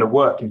funding going to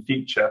work in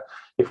future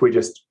if we're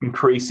just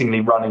increasingly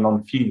running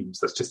on fumes.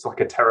 That's just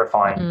a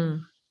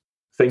terrifying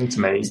thing to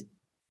me.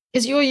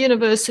 Is your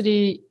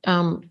university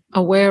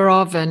aware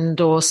of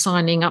or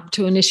signing up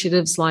to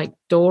initiatives like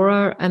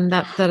DORA and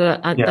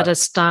that are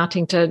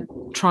starting to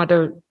try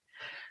to,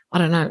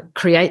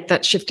 create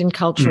that shift in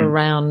culture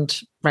around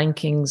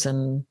rankings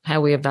and how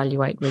we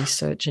evaluate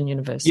research in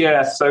universities?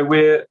 Yeah, so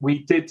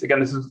we did, again,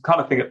 this is the kind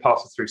of thing that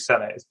passes through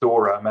Senate, is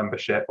DORA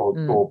membership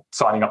or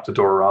signing up to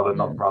DORA rather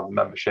than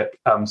membership.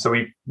 So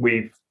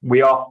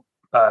we are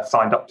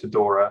signed up to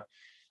DORA,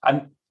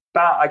 and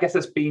that, I guess,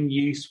 has been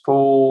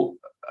useful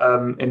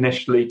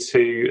initially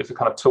as a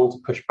kind of tool to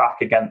push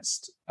back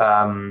against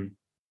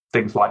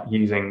things like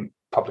using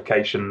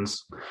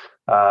publications,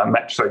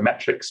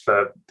 metrics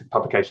for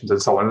publications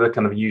and so on, the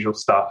kind of usual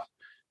stuff.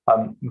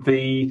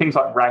 The things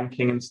like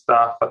ranking and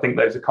stuff, I think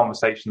those are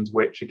conversations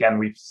which, again,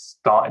 we've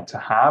started to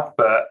have,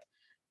 but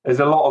there's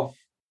a lot of,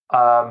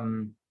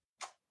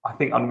 I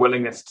think,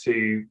 unwillingness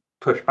to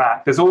push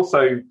back. There's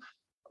also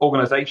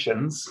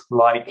organizations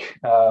like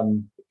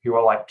who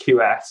are like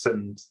QS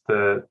and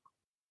the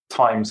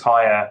Times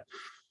Higher,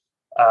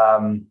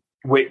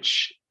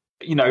 which,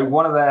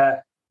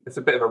 it's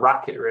a bit of a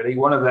racket, really.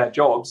 One of their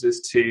jobs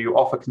is to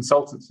offer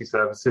consultancy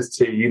services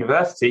to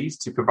universities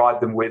to provide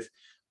them with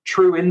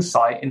true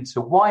insight into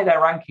why their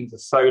rankings are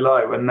so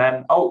low, and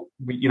then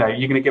you're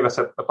going to give us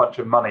a bunch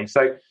of money.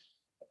 So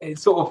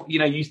it's sort of,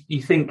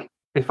 you think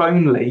if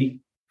only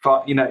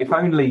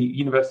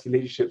university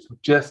leaderships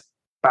would just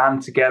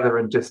band together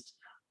and just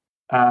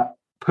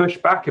push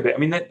back a bit. I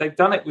mean, they've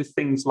done it with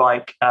things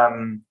like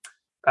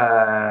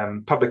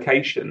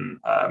publication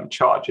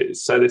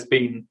charges. So there's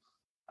been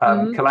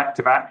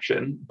collective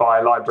action by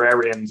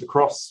librarians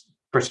across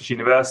British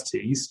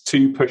universities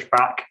to push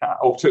back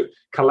or to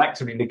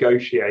collectively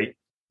negotiate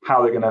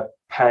how they're going to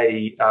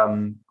pay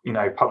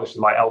publishers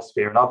like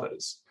Elsevier and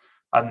others.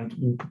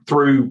 And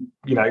through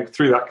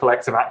that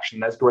collective action,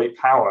 there's great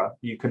power.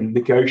 You can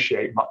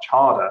negotiate much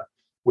harder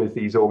with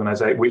these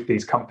with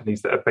these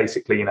companies that are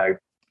basically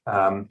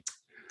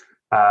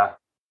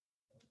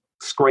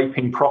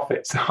scraping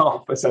profits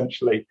off,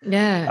 essentially,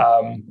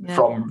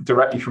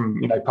 directly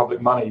from public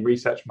money,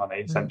 research money,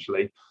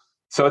 essentially.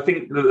 So I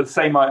think the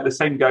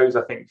same goes,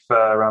 I think,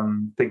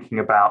 for thinking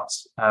about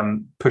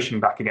pushing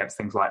back against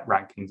things like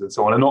rankings and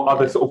so on, and not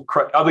other sort of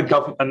other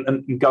government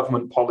and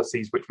government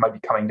policies which may be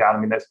coming down. I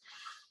mean, there's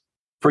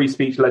free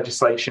speech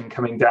legislation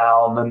coming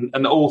down,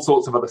 and all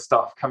sorts of other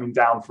stuff coming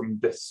down from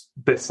this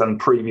and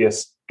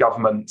previous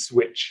governments,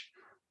 which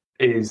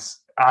is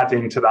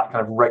adding to that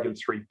kind of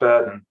regulatory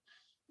burden.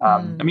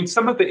 I mean,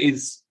 some of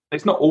it's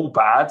not all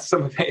bad.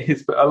 Some of it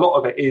is, but a lot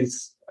of it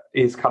is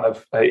is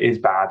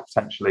bad,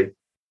 potentially.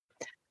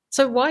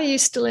 So why are you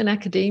still in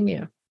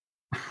academia?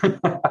 I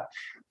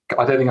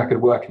don't think I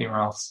could work anywhere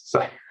else.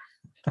 So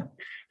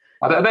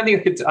I don't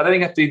think I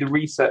could do the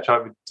research I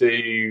would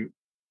do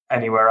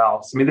anywhere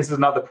else. I mean, this is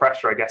another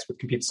pressure, I guess, with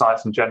computer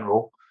science in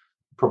general.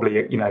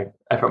 Probably,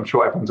 I'm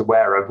sure everyone's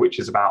aware of, which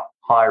is about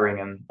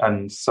hiring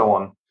and so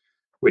on.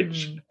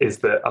 Which is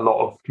that a lot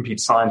of computer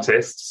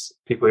scientists,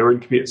 people who are in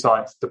computer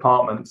science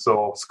departments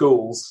or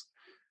schools,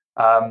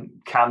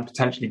 can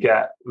potentially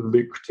get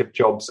lucrative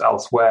jobs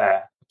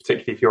elsewhere,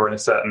 particularly if you're in a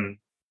certain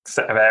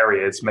set of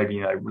areas,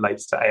 maybe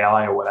related to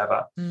AI or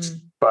whatever.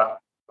 But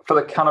for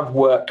the kind of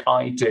work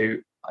I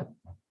do, I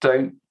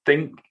don't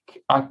think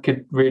I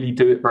could really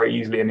do it very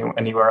easily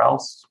anywhere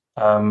else.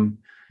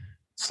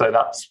 So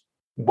that's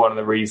one of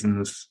the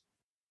reasons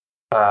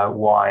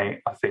why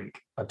I think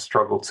I'd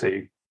struggle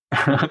to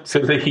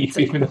leave,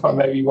 even if I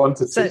maybe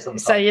wanted to.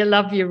 So you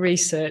love your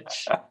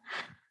research.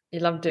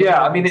 You love doing.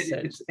 Yeah, I mean,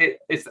 research.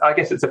 it's. I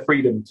guess it's a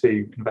freedom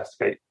to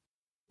investigate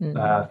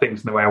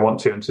things in the way I want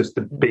to, and just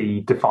to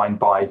be defined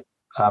by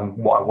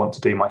what I want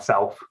to do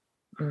myself.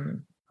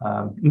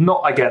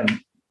 Not, again,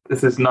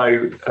 this is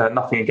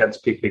nothing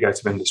against people who go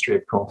to industry.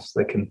 Of course,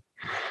 they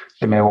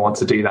may want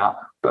to do that,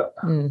 but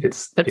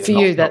But for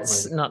you,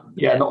 that's not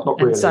really.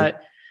 Not really.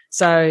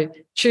 So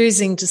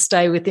choosing to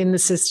stay within the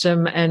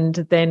system and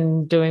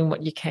then doing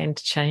what you can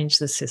to change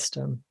the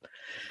system.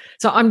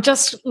 So I'm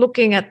just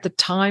looking at the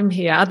time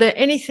here. Are there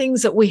any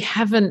things that we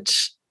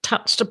haven't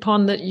touched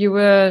upon that you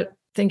were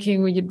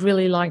thinking you'd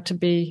really like to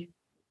be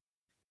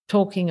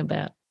talking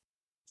about?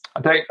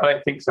 I don't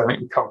think so. I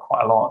think we covered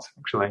quite a lot,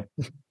 actually.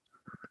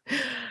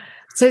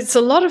 So it's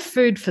a lot of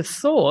food for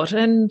thought,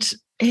 and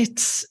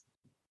it's,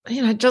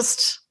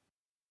 just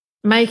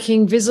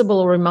making visible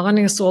or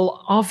reminding us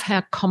all of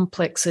how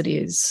complex it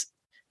is,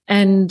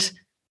 and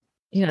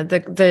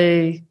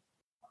the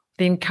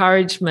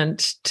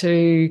encouragement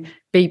to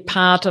be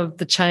part of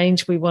the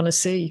change we want to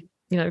see.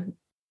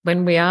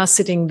 When we are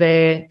sitting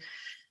there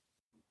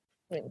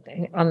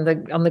on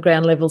the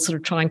ground level, sort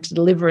of trying to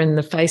deliver in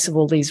the face of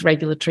all these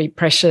regulatory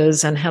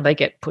pressures and how they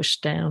get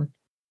pushed down.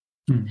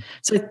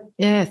 So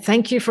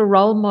thank you for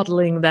role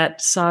modelling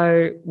that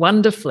so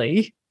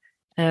wonderfully.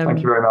 Thank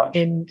you very much.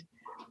 In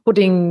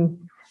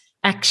putting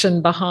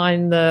action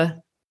behind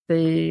the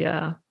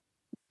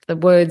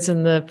words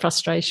and the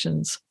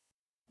frustrations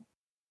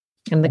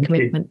and the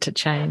commitment to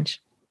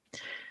change.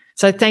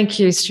 So thank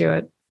you,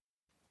 Stuart.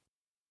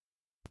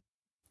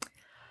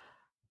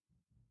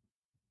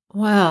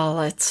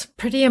 Well, it's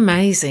pretty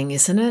amazing,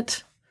 isn't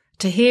it?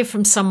 To hear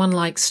from someone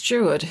like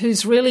Stuart,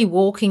 who's really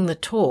walking the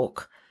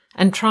talk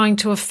and trying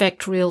to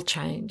affect real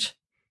change.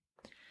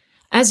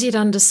 As you'd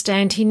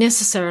understand, he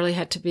necessarily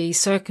had to be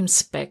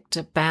circumspect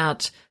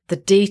about the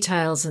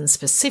details and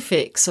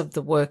specifics of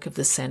the work of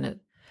the Senate.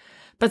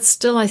 But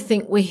still, I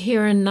think we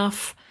hear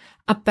enough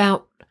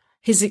about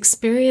his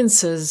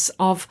experiences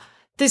of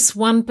this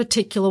one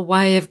particular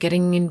way of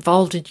getting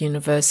involved in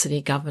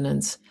university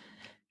governance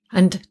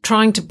and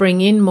trying to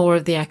bring in more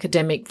of the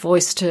academic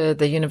voice to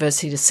the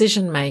university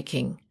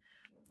decision-making.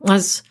 I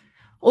was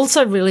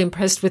also really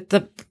impressed with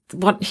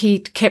what he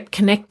kept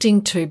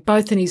connecting to,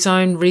 both in his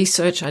own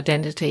research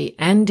identity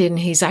and in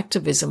his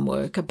activism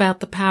work, about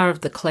the power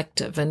of the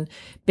collective and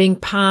being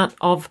part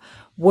of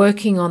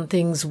working on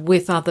things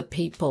with other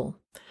people.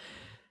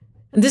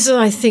 And this,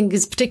 I think,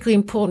 is particularly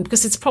important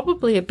because it's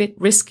probably a bit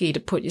risky to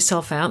put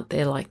yourself out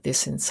there like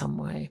this in some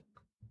way.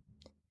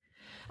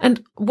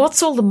 And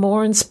what's all the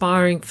more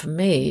inspiring for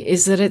me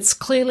is that it's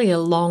clearly a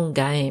long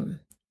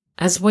game,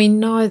 as we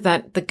know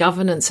that the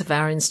governance of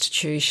our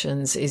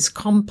institutions is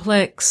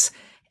complex,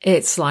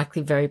 it's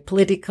likely very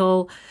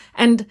political,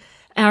 and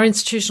our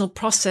institutional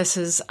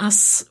processes are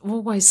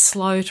always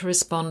slow to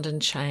respond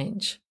and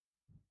change.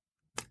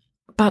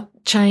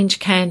 But change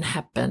can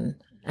happen,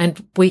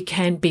 and we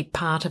can be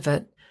part of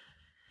it.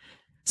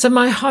 So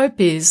my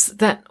hope is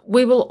that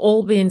we will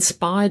all be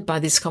inspired by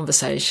this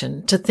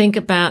conversation to think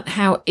about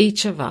how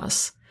each of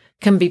us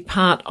can be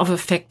part of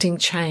affecting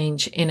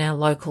change in our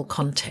local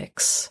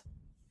contexts.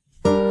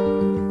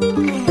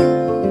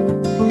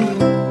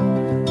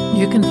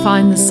 You can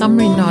find the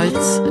summary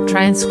notes, a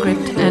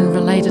transcript and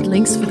related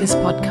links for this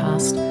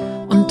podcast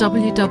on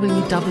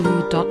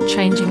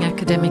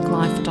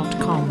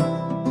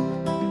www.changingacademiclife.com.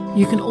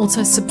 You can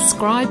also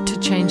subscribe to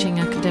Changing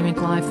Academic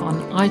Life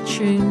on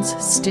iTunes,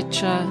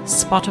 Stitcher,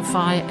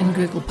 Spotify and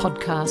Google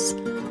Podcasts.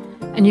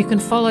 And you can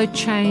follow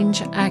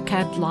Change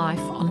Acad Life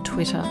on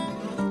Twitter.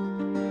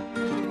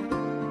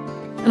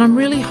 And I'm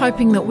really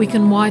hoping that we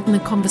can widen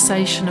the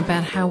conversation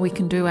about how we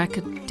can do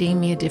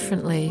academia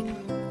differently.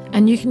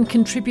 And you can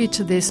contribute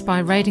to this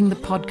by rating the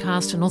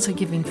podcast and also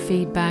giving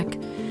feedback.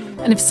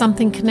 And if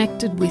something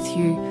connected with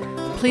you,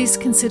 please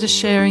consider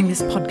sharing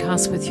this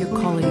podcast with your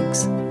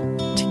colleagues.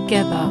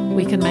 Together,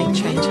 we can make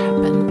change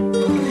happen.